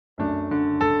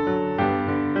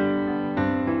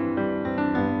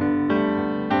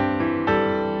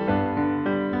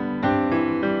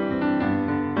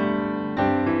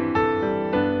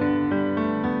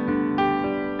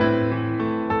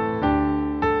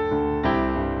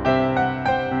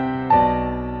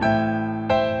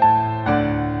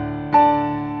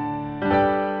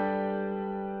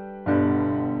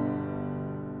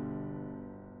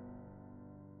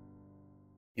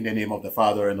name of the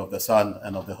Father, and of the Son,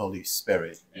 and of the Holy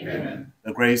Spirit. Amen.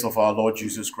 The grace of our Lord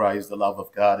Jesus Christ, the love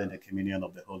of God, and the communion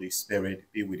of the Holy Spirit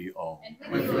be with you all.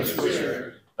 And with your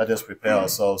spirit. Let us prepare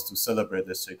ourselves to celebrate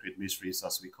the sacred mysteries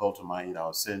as we call to mind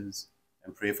our sins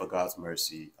and pray for God's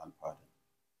mercy and pardon.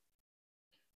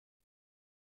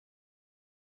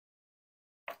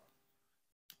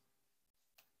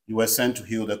 You were sent to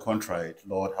heal the contrite.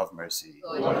 Lord, have mercy.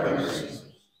 Lord, have mercy.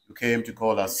 You came to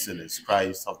call us sinners.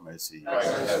 Christ, have mercy.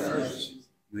 Christ, have mercy.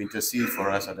 You intercede for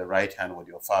us at the right hand with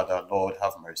your Father. Lord,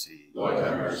 have mercy. Lord,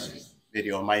 have mercy. May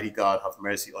the Almighty God have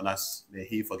mercy on us. May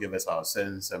he forgive us our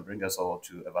sins and bring us all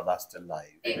to everlasting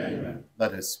life. Amen.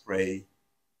 Let us pray.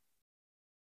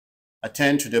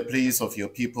 Attend to the pleas of your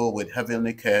people with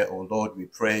heavenly care, O Lord, we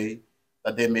pray,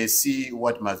 that they may see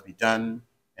what must be done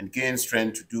and gain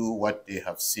strength to do what they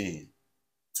have seen.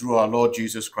 Through our Lord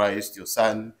Jesus Christ, your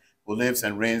Son, who lives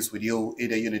and reigns with you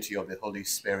in the unity of the Holy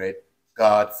Spirit,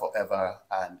 God, forever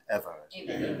and ever.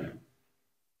 Amen.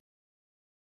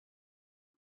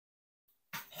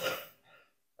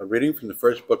 A reading from the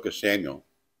first book of Samuel.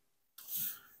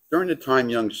 During the time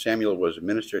young Samuel was a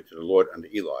minister to the Lord under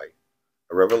Eli,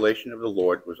 a revelation of the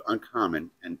Lord was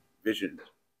uncommon and vision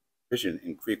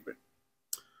infrequent.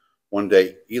 One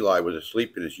day, Eli was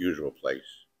asleep in his usual place.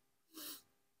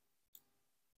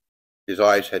 His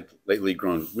eyes had lately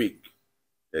grown weak,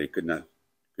 that he could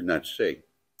not see.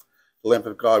 The lamp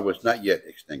of God was not yet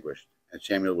extinguished, and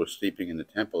Samuel was sleeping in the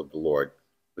temple of the Lord,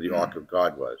 where the ark of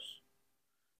God was.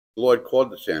 The Lord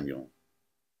called to Samuel,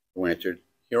 who answered,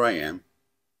 "Here I am."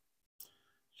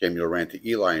 Samuel ran to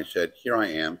Eli and said, "Here I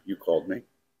am, you called me."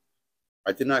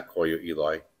 "I did not call you,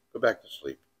 Eli. Go back to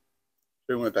sleep."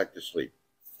 So he went back to sleep.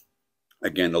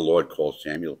 Again the Lord called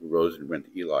Samuel, who rose and went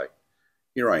to Eli.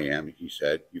 "Here I am," he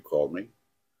said, "you called me."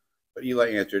 But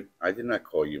Eli answered, "I did not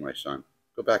call you, my son.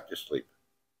 Go back to sleep."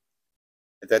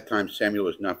 At that time Samuel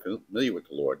was not familiar with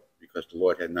the Lord, because the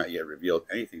Lord had not yet revealed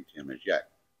anything to him as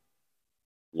yet.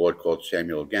 The Lord called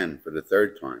Samuel again for the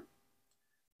third time.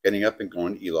 Getting up and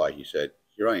going to Eli, he said,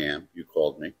 "Here I am, you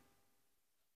called me."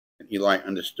 And Eli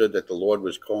understood that the Lord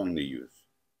was calling the youth.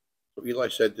 So Eli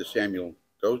said to Samuel,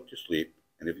 "Go to sleep,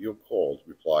 and if you are called,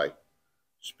 reply,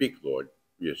 'Speak, Lord,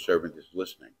 for your servant is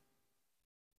listening.'"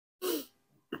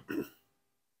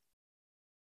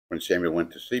 When Samuel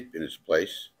went to sleep in his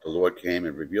place, the Lord came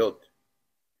and revealed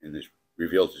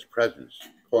his presence,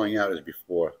 calling out as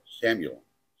before, "Samuel,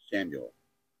 Samuel."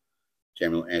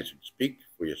 Samuel answered, "Speak,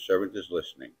 for your servant is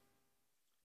listening."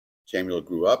 Samuel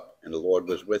grew up, and the Lord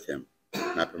was with him,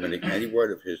 not permitting any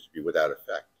word of his to be without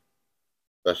effect.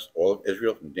 Thus all of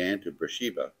Israel from Dan to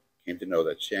Beersheba came to know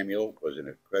that Samuel was an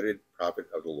accredited prophet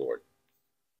of the Lord.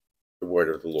 The word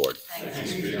of the Lord.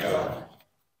 Thanks be to God.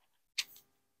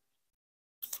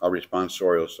 Our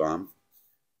responsorial psalm.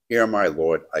 Hear my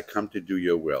Lord, I come to do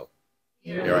your will.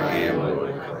 Here I am,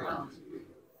 Lord.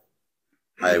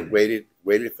 I have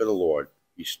waited for the Lord.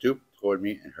 He stooped toward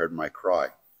me and heard my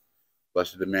cry.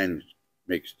 Blessed the man who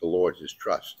makes the Lord his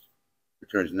trust, who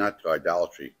turns not to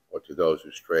idolatry or to those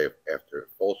who stray after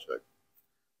falsehood.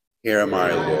 Here am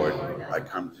I, Lord. I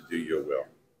come to do your will.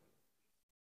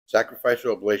 Sacrifice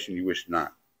or oblation you wish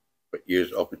not, but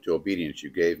ears open to obedience you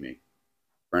gave me.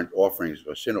 Burnt offerings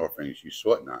or sin offerings you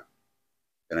sought not.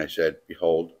 Then I said,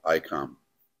 "Behold, I come."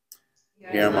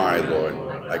 Here am I, Lord.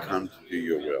 I come to do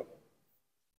your will.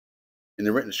 In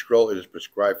the written scroll it is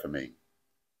prescribed for me.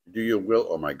 To do your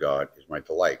will, O my God, is my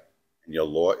delight, and your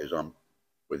law is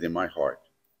within my heart.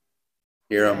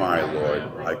 Here am I, Lord.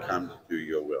 I come to do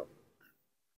your will.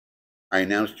 I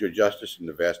announced your justice in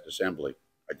the vast assembly.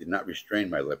 I did not restrain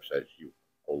my lips as you,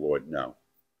 O Lord, know.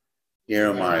 Here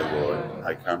am I, Lord.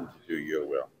 I come to do your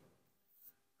will.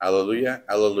 Alleluia,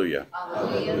 alleluia.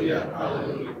 Alleluia,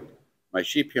 alleluia. My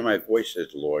sheep hear my voice,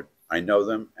 says the Lord. I know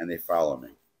them, and they follow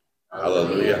me.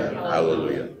 Alleluia,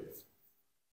 alleluia.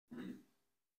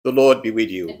 The Lord be with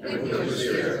you. And with your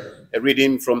spirit. A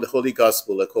reading from the Holy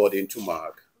Gospel according to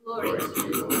Mark. Glory to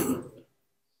you.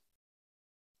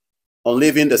 On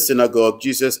leaving the synagogue,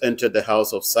 Jesus entered the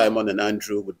house of Simon and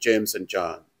Andrew with James and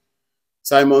John.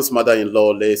 Simon's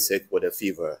mother-in-law lay sick with a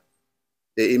fever.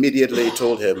 They immediately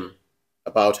told him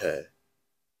about her.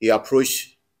 He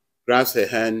approached, grasped her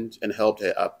hand, and helped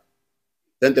her up.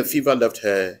 Then the fever left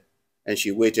her, and she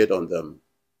waited on them.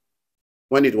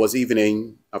 When it was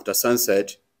evening, after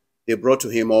sunset, they brought to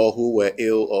him all who were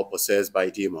ill or possessed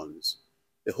by demons.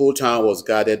 The whole town was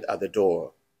gathered at the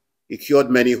door. He cured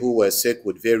many who were sick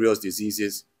with various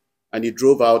diseases, and he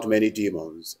drove out many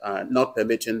demons, not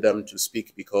permitting them to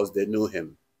speak because they knew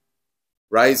him.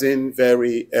 Rising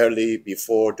very early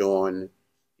before dawn,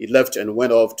 he left and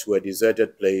went off to a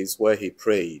deserted place where he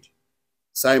prayed.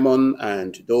 Simon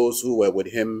and those who were with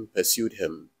him pursued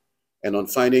him, and on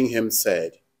finding him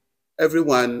said,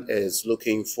 "Everyone is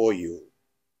looking for you."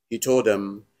 He told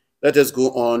them, "Let us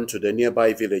go on to the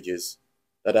nearby villages,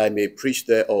 that I may preach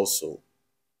there also.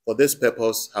 For this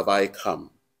purpose have I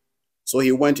come." So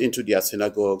he went into their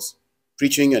synagogues,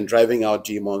 preaching and driving out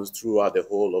demons throughout the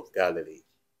whole of Galilee.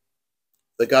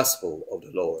 The Gospel of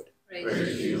the Lord.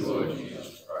 Praise to you, Lord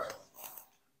Jesus Christ.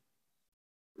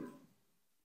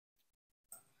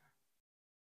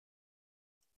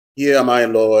 Here am I,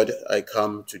 Lord, I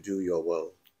come to do your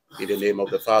will. In the name of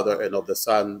the Father, and of the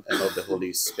Son, and of the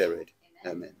Holy Spirit.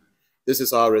 Amen. This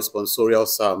is our responsorial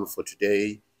psalm for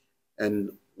today,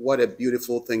 and what a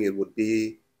beautiful thing it would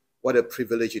be, what a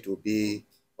privilege it would be,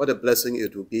 what a blessing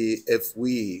it would be if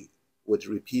we would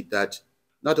repeat that,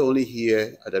 not only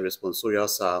here at the responsorial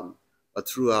psalm, but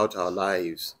throughout our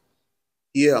lives.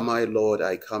 Here am I, Lord,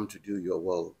 I come to do your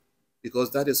will,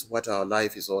 because that is what our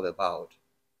life is all about.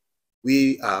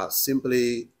 We are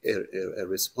simply a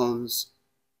response.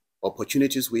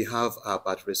 Opportunities we have are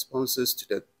but responses to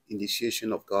the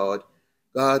initiation of God,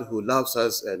 God who loves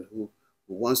us and who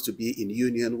wants to be in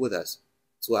union with us.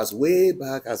 So as way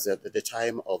back as at the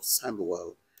time of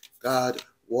Samuel, God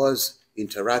was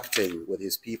interacting with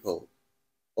his people,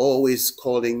 always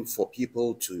calling for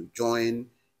people to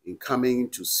join in coming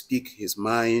to speak his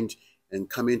mind and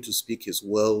coming to speak his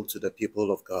will to the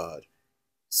people of God.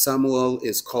 Samuel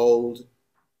is called,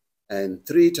 and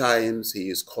 3 times he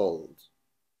is called.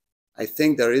 I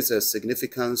think there is a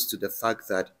significance to the fact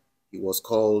that he was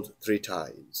called 3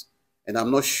 times. And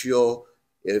I'm not sure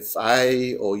if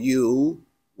I or you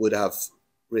would have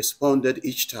responded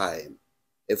each time.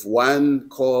 If one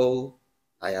call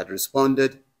I had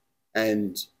responded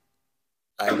and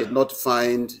I did not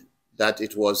find that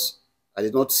I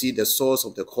did not see the source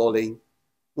of the calling,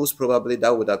 most probably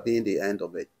that would have been the end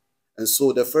of it. And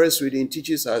so the first reading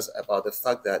teaches us about the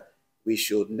fact that we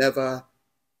should never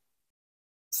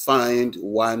find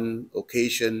one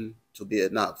occasion to be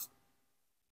enough.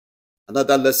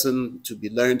 Another lesson to be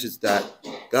learned is that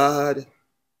God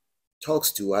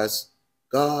talks to us,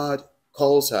 God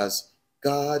calls us,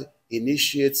 God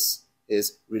initiates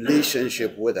his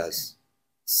relationship with us.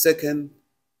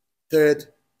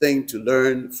 Third thing to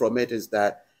learn from it is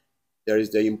that there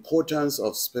is the importance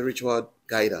of spiritual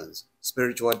guidance,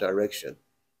 spiritual direction.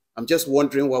 I'm just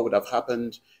wondering what would have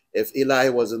happened if Eli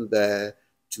wasn't there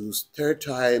to 3rd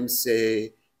time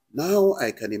say, now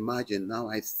I can imagine, now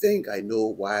I think I know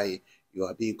why you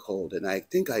are being called, and I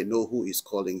think I know who is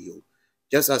calling you.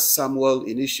 Just as Samuel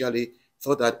initially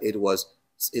thought that it was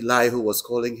Eli who was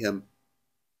calling him,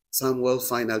 Samuel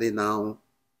finally now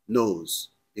knows,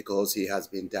 because he has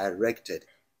been directed,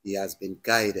 he has been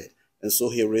guided. And so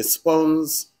he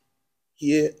responds,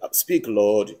 "Here, speak,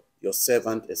 Lord, your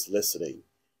servant is listening."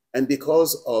 And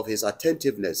because of his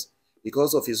attentiveness,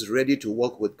 because of his ready to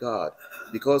walk with God,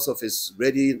 because of his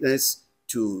readiness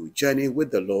to journey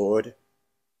with the Lord,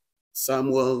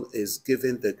 Samuel is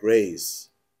given the grace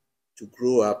to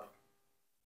grow up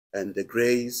and the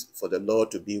grace for the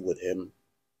Lord to be with him,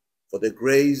 for the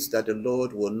grace that the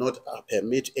Lord will not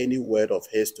permit any word of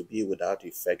his to be without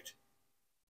effect.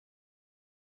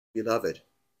 Beloved,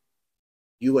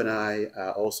 you and I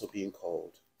are also being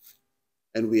called.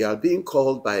 And we are being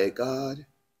called by a God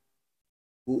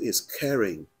who is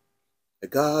caring, a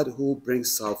God who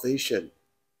brings salvation,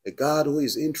 a God who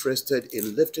is interested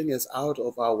in lifting us out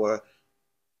of our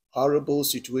horrible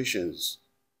situations,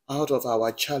 out of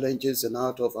our challenges and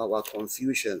out of our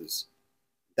confusions.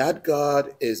 That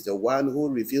God is the one who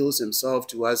reveals himself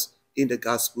to us in the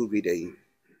gospel reading,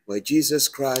 where Jesus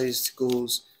Christ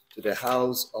goes to the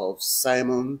house of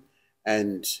Simon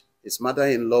and his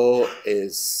mother-in-law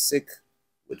is sick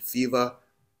with fever,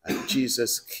 and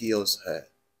Jesus cures her.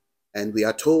 And we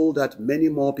are told that many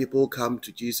more people come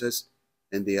to Jesus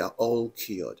and they are all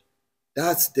cured.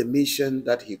 That's the mission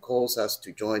that he calls us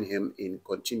to join him in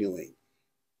continuing.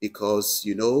 Because,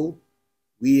 you know,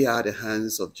 we are the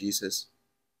hands of Jesus.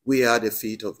 We are the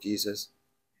feet of Jesus.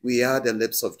 We are the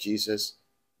lips of Jesus.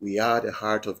 We are the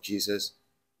heart of Jesus.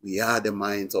 We are the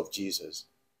minds of Jesus.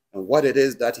 And what it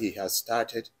is that he has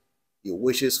started, he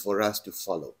wishes for us to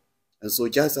follow. And so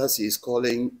just as he is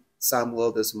calling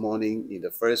Samuel this morning in the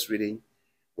first reading,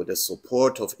 with the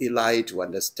support of Eli to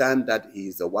understand that he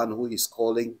is the one who is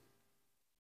calling,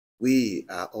 we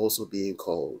are also being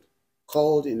called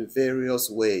in various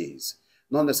ways,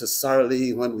 not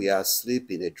necessarily when we are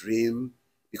asleep in a dream,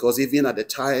 because even at the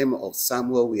time of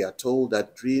Samuel, we are told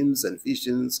that dreams and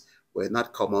visions were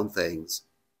not common things.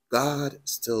 God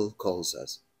still calls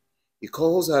us. He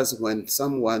calls us when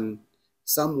someone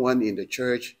in the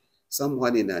church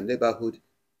someone in our neighborhood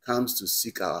comes to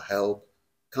seek our help,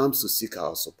 comes to seek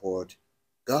our support.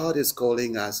 God is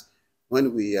calling us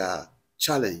when we are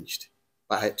challenged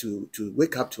to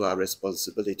wake up to our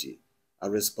responsibility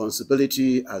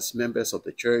as members of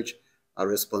the church, our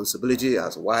responsibility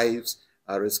as wives,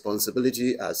 our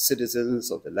responsibility as citizens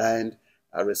of the land,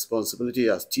 our responsibility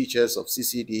as teachers of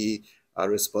CCD, our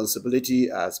responsibility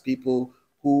as people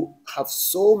who have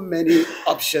so many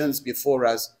options before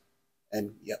us,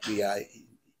 and yet we are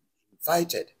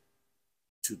invited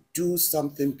to do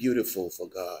something beautiful for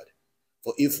God.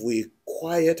 For if we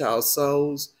quiet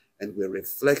ourselves and we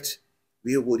reflect,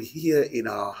 we would hear in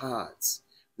our hearts,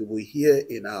 we will hear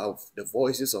in the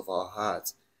voices of our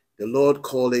hearts, the Lord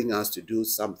calling us to do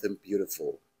something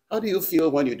beautiful. How do you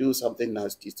feel when you do something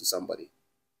nasty to somebody?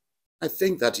 I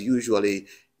think that usually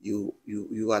you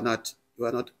are not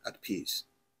at peace,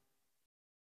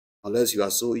 unless you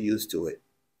are so used to it.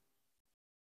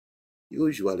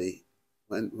 Usually,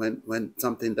 when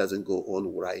something doesn't go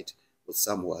on right with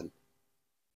someone,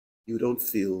 you don't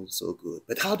feel so good.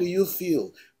 But how do you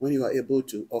feel when you are able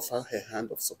to offer a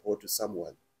hand of support to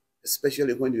someone,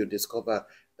 especially when you discover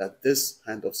that this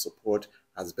hand of support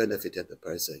has benefited the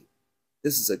person?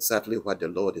 This is exactly what the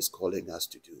Lord is calling us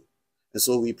to do. And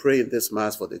so we pray in this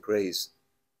Mass for the grace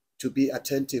to be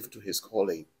attentive to his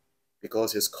calling,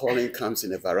 because his calling comes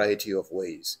in a variety of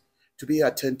ways. To be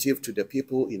attentive to the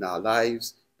people in our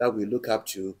lives that we look up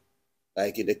to,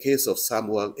 like in the case of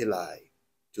Samuel, Eli,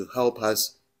 to help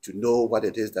us to know what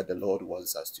it is that the Lord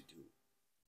wants us to do.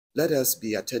 Let us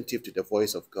be attentive to the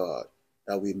voice of God,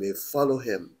 that we may follow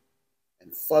him,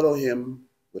 and follow him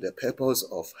with the purpose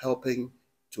of helping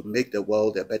to make the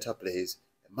world a better place,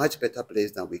 a much better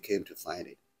place than we came to find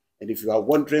it. And if you are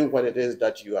wondering what it is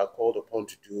that you are called upon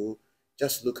to do,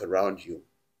 just look around you.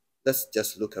 Let's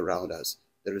just look around us.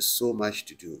 There is so much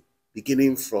to do,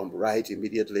 beginning from right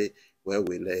immediately where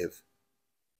we live.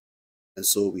 And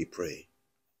so we pray.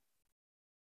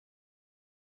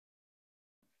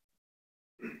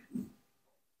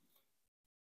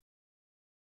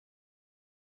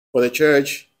 For the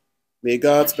church, may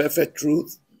God's perfect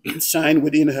truth shine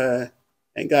within her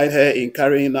and guide her in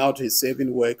carrying out his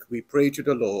saving work. We pray to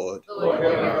the Lord.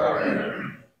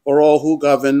 For all who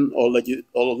govern or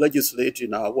legislate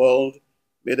in our world,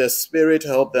 may the Spirit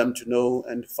help them to know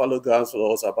and follow God's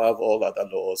laws above all other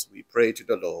laws. We pray to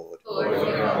the Lord.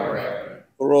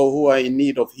 For all who are in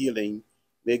need of healing,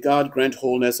 may God grant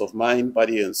wholeness of mind,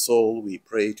 body, and soul. We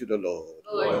pray to the Lord.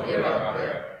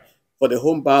 For the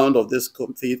homebound of this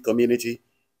faith community,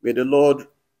 may the Lord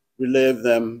relieve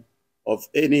them of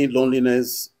any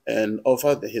loneliness and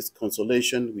offer his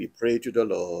consolation. We pray to the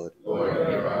Lord.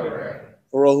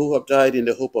 For all who have died in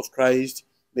the hope of Christ,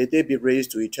 may they be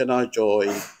raised to eternal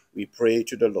joy. We pray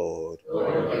to the Lord.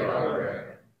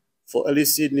 For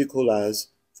Elisede Nicholas,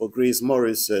 for Grace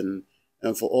Morrison,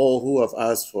 and for all who have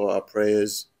asked for our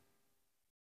prayers,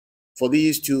 for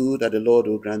these two, that the Lord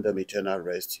will grant them eternal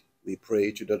rest, we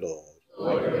pray to the Lord.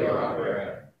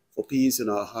 For peace in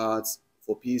our hearts,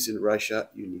 for peace in Russia,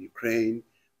 in Ukraine,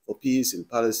 for peace in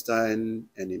Palestine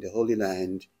and in the Holy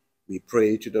Land, we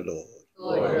pray to the Lord.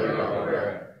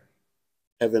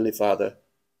 Heavenly Father,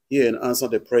 hear and answer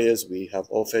the prayers we have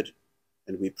offered,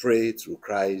 and we pray through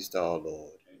Christ our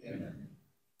Lord. Amen.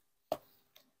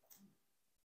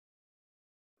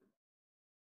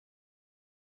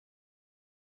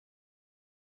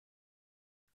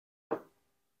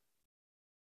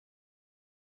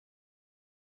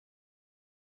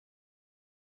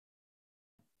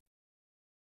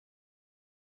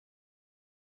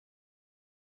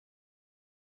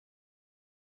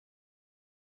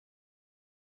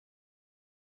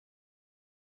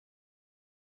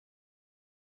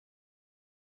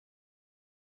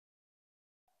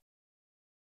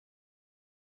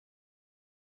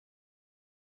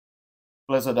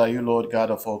 Blessed are you, Lord God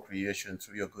of all creation.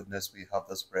 Through your goodness we have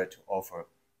this bread to offer,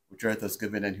 which earth has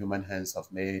given and human hands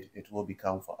have made. It will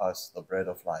become for us the bread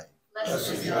of life.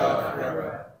 Blessed be God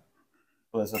forever.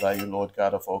 Blessed are you, Lord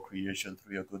God of all creation.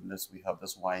 Through your goodness we have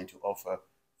this wine to offer,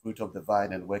 fruit of the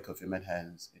vine and work of human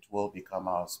hands. It will become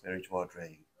our spiritual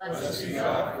drink. Blessed be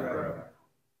God forever.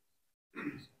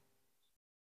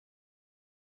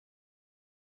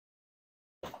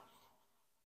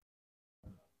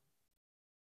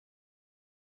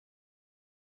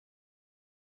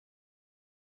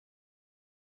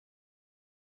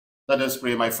 Let us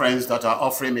pray, my friends, that our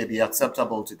offering may be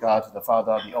acceptable to God, the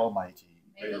Father, the Almighty.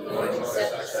 May the Lord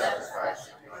accept the sacrifice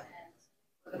in your hands,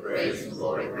 for the praise and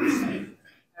glory of his name,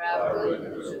 for our good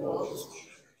and the good of his church.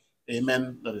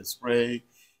 Amen. Let us pray.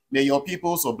 May your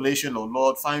people's oblation, O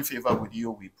Lord, find favor with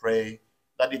you, we pray,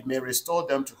 that it may restore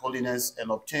them to holiness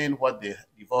and obtain what they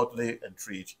devoutly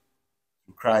entreat.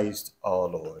 Through Christ our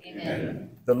Lord.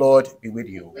 Amen. The Lord be with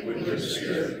you. With your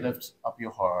spirit. Lift up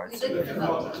your hearts. Lift them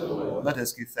up to the Lord. Let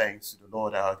us give thanks to the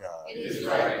Lord our God. It is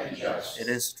right and just. It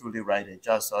is truly right and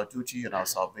just, our duty and our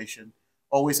salvation,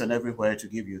 always and everywhere to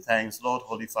give you thanks, Lord,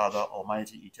 Holy Father,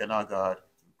 Almighty, Eternal God,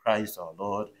 through Christ our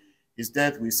Lord. His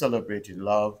death we celebrate in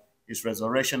love, his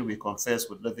resurrection we confess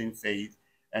with living faith,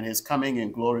 and his coming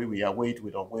in glory we await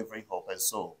with unwavering hope and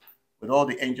soul. With all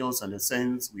the angels and the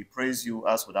saints, we praise you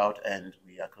as without end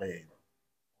we acclaim.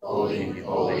 Holy,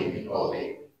 holy,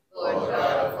 holy, Lord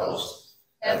God of hosts,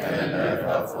 heaven and earth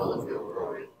are full of your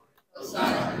glory.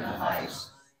 Hosanna in the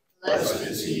highest. Blessed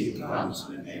is he who comes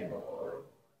in the name of the Lord.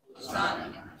 Hosanna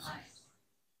in the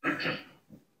highest.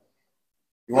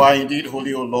 You are indeed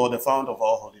holy, O Lord, the fount of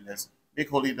all holiness. Make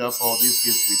holy, therefore, these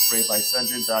gifts, we pray, by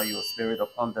sending down your Spirit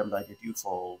upon them like a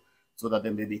dewfall, so that they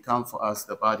may become for us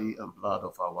the body and blood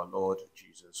of our Lord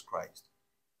Jesus Christ.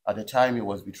 At the time he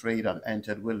was betrayed and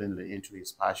entered willingly into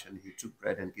his passion, he took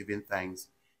bread and giving thanks,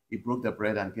 he broke the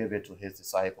bread and gave it to his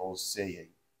disciples, saying,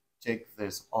 "Take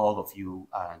this, all of you,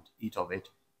 and eat of it,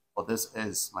 for this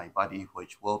is my body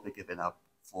which will be given up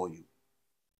for you."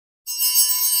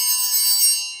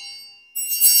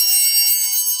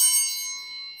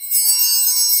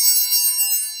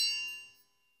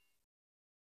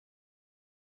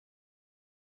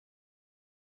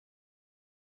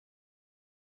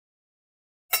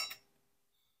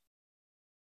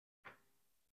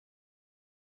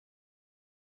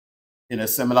 In a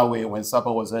similar way, when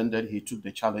supper was ended, he took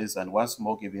the chalice, and once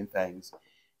more giving thanks,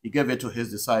 he gave it to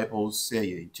his disciples,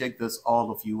 saying, "Take this,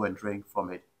 all of you, and drink from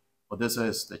it, for this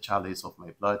is the chalice of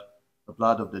my blood, the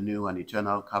blood of the new and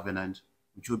eternal covenant,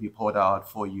 which will be poured out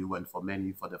for you and for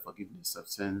many for the forgiveness of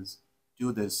sins.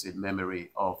 Do this in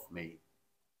memory of me."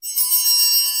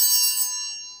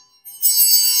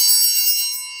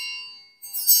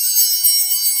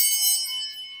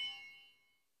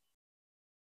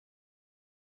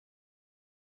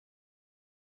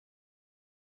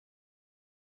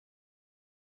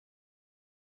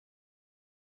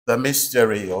 The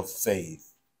mystery of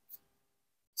faith.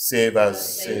 Save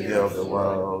us, Savior of the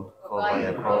world, for by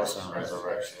your cross and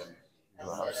resurrection you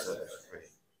have set us free.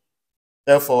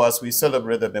 Therefore, as we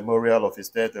celebrate the memorial of his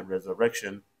death and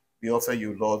resurrection, we offer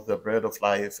you, Lord, the bread of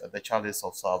life and the chalice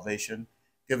of salvation,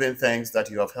 giving thanks that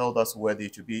you have held us worthy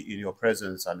to be in your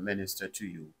presence and minister to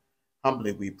you.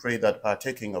 Humbly we pray that,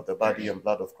 partaking of the body and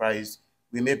blood of Christ,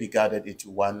 we may be gathered into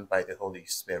one by the Holy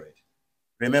Spirit.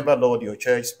 Remember, Lord, your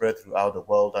church spread throughout the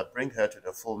world, and bring her to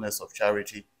the fullness of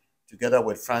charity, together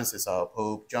with Francis our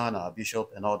Pope, John our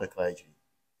Bishop, and all the clergy.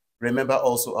 Remember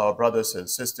also our brothers and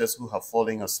sisters who have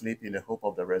fallen asleep in the hope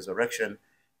of the resurrection,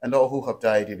 and all who have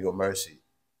died in your mercy.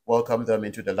 Welcome them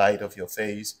into the light of your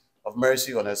face. Have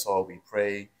mercy on us all, we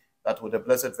pray, that with the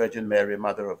Blessed Virgin Mary,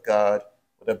 Mother of God,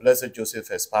 with the Blessed Joseph,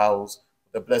 her spouse,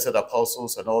 with the blessed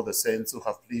apostles and all the saints who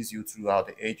have pleased you throughout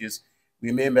the ages,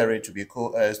 we may merit to be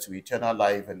co-heirs to eternal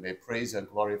life, and may praise and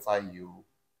glorify you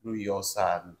through your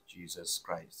Son, Jesus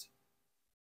Christ.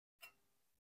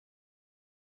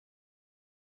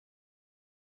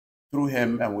 Through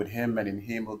him, and with him, and in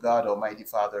him, O God, Almighty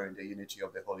Father, in the unity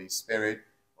of the Holy Spirit,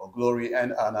 all glory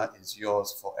and honor is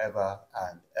yours forever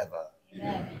and ever.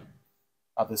 Amen.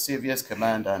 At the Saviour's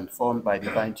command and formed by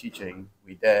divine teaching,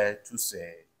 we dare to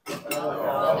say, Our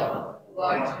Father, who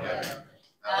art in heaven,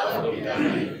 hallowed be thy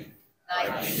name.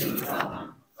 Thy kingdom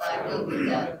come, thy will be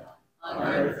done, on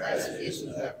earth as it is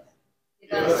in heaven.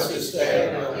 Give us this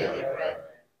day our daily bread,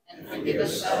 and forgive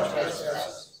us our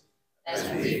trespasses, as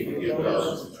we forgive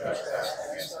those who trespass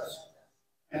against us.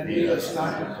 And lead us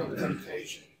not into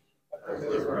temptation, but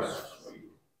deliver us from evil.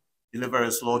 Deliver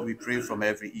us, Lord, we pray, from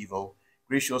every evil.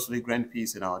 Graciously grant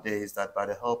peace in our days, that by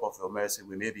the help of your mercy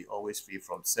we may be always free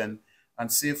from sin,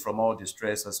 and safe from all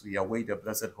distress, as we await the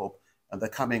blessed hope and the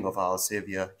coming of our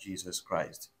Savior, Jesus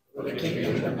Christ. For the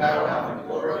kingdom, the power, and the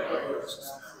glory are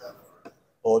yours.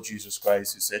 Lord Jesus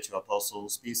Christ, you said to your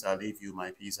apostles, "Peace I leave you,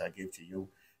 my peace I give to you."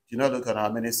 Do not look on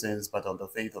our many sins, but on the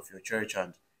faith of your church,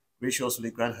 and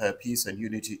graciously grant her peace and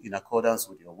unity in accordance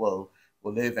with your will,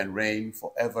 who live and reign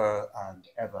forever and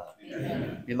ever.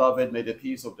 Amen. Beloved, may the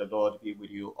peace of the Lord be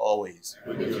with you always.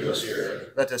 And with your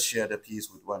spirit. Let us share the peace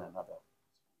with one another.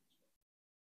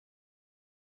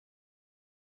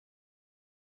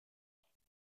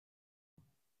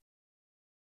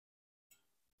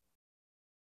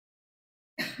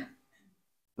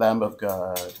 Lamb of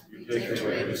God, You take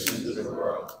away the sins of the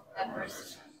world. Have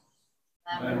mercy.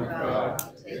 Lamb of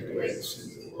God, you take away the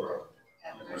sins of the world.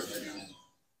 Have mercy.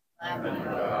 Lamb of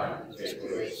God, you take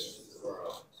away the sins of the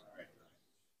world.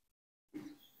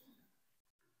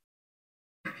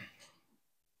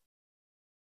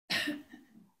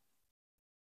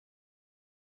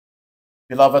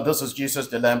 Beloved, this is Jesus,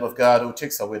 the Lamb of God, who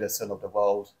takes away the sin of the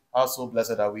world. How so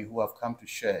blessed are we who have come to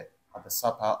share at the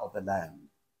supper of the Lamb.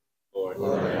 Lord,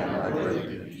 I am not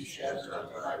worthy that you share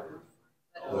under my roof,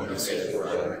 but only say the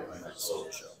word, and my soul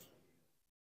shall.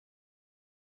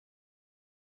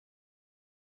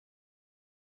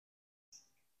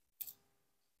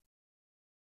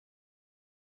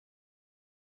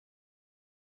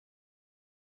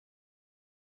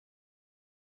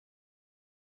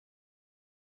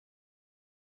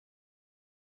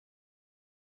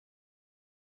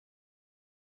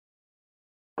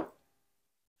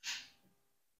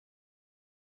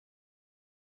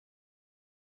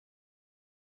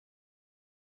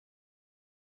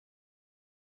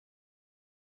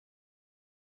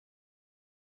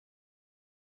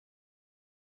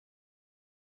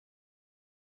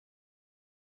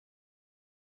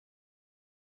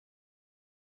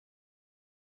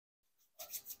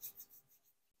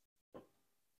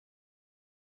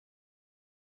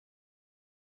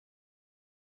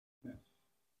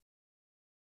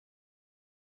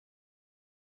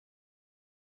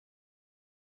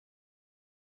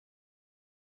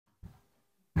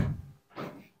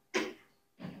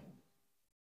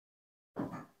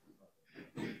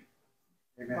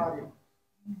 Amen.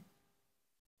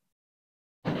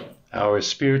 Our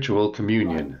spiritual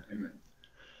communion.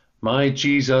 My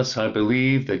Jesus, I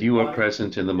believe that you are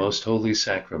present in the most holy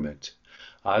sacrament.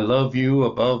 I love you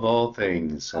above all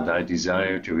things, and I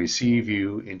desire to receive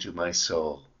you into my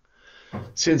soul.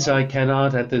 Since I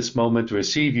cannot at this moment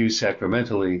receive you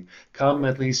sacramentally, come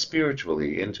at least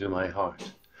spiritually into my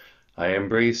heart. I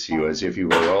embrace you as if you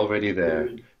were already there,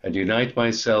 and unite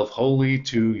myself wholly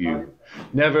to you.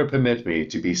 Never permit me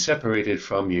to be separated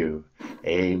from you.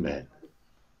 Amen.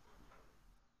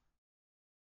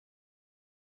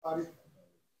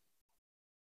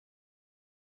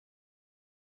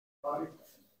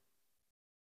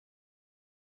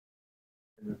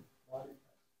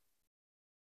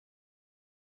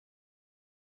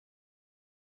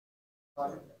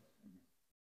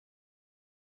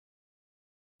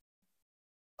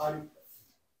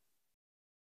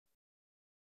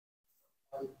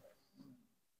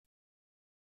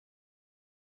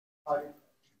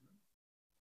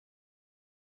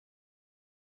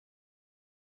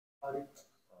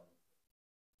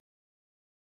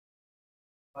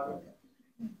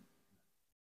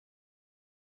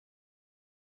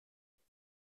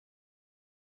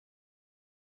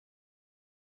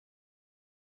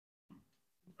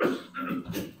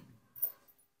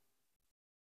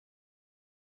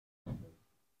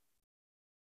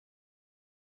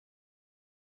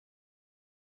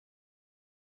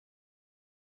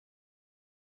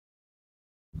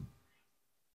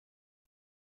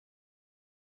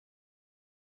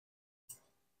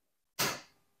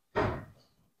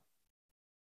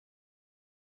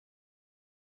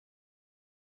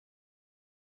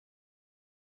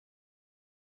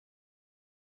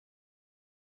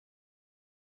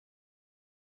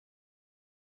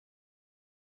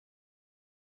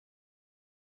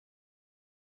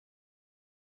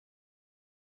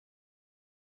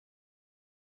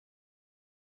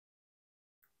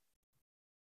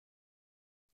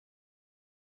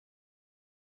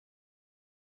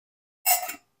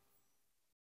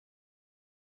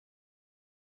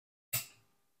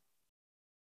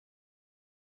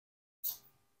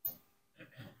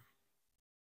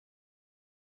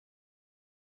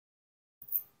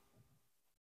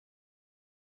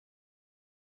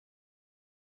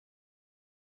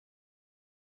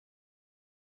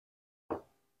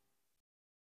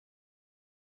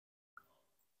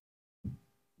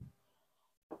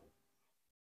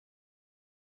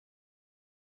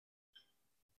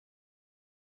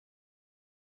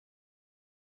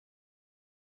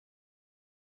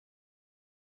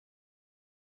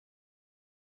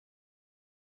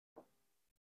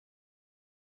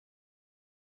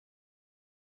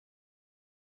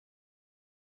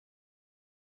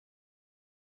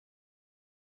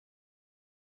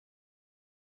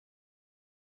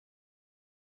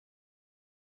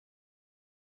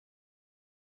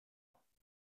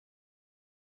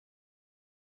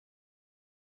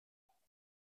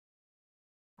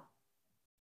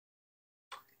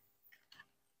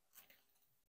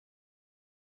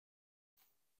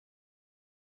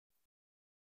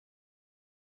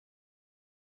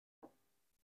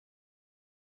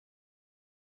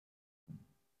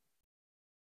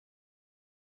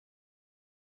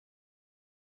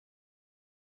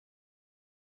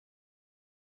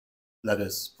 Let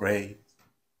us pray.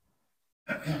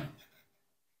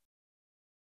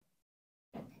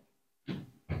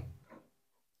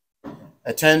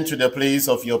 Attend to the pleas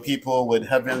of your people with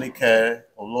heavenly care,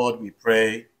 O Lord, we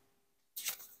pray.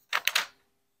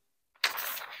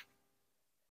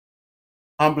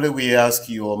 Humbly we ask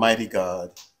you, Almighty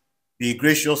God, be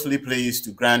graciously pleased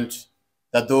to grant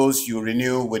that those you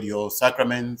renew with your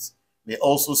sacraments may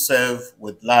also serve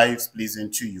with lives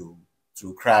pleasing to you,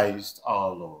 through Christ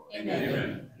our Lord.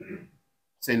 Amen.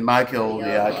 Saint Michael,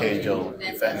 the Archangel,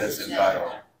 defend us in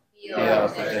battle. Be our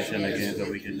protection against the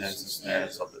wickedness and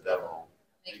snares of the devil.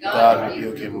 May God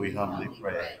rebuke him, we humbly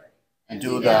pray. And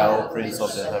do thou, Prince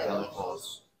of the heavenly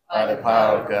host, by the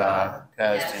power of God,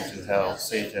 cast into hell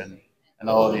Satan and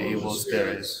all the evil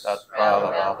spirits that prowl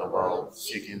about the world,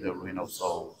 seeking the ruin of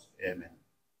souls. Amen.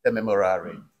 The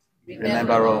Memorare.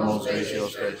 Remember, O most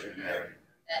gracious Virgin Mary,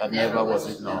 that never was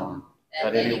it known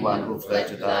that anyone who fled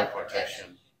to thy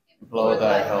protection, implored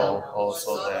thy help, or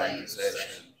sought thy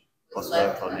intercession, was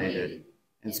left unaided.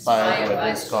 Inspired with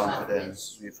this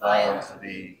confidence, we fly unto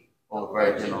thee, O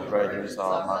Virgin of Virgins,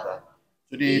 our Mother.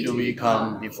 To thee do we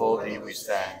come, before thee we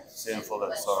stand, sinful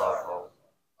and sorrowful.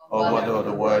 O Mother of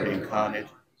the Word incarnate,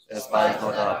 despise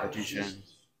not our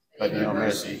petitions, but in your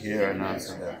mercy hear and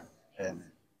answer them. Amen.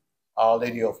 Our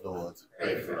Lady of Lourdes,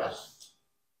 pray for us.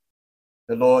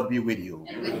 The Lord be with you.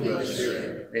 And with your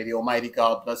spirit. May the Almighty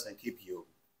God bless and keep you,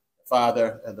 the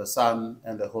Father, and the Son,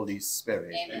 and the Holy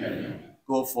Spirit. Amen.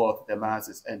 Go forth, the Mass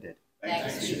is ended.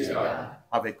 Thanks be to God.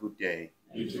 Have a good day.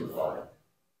 You too, Father.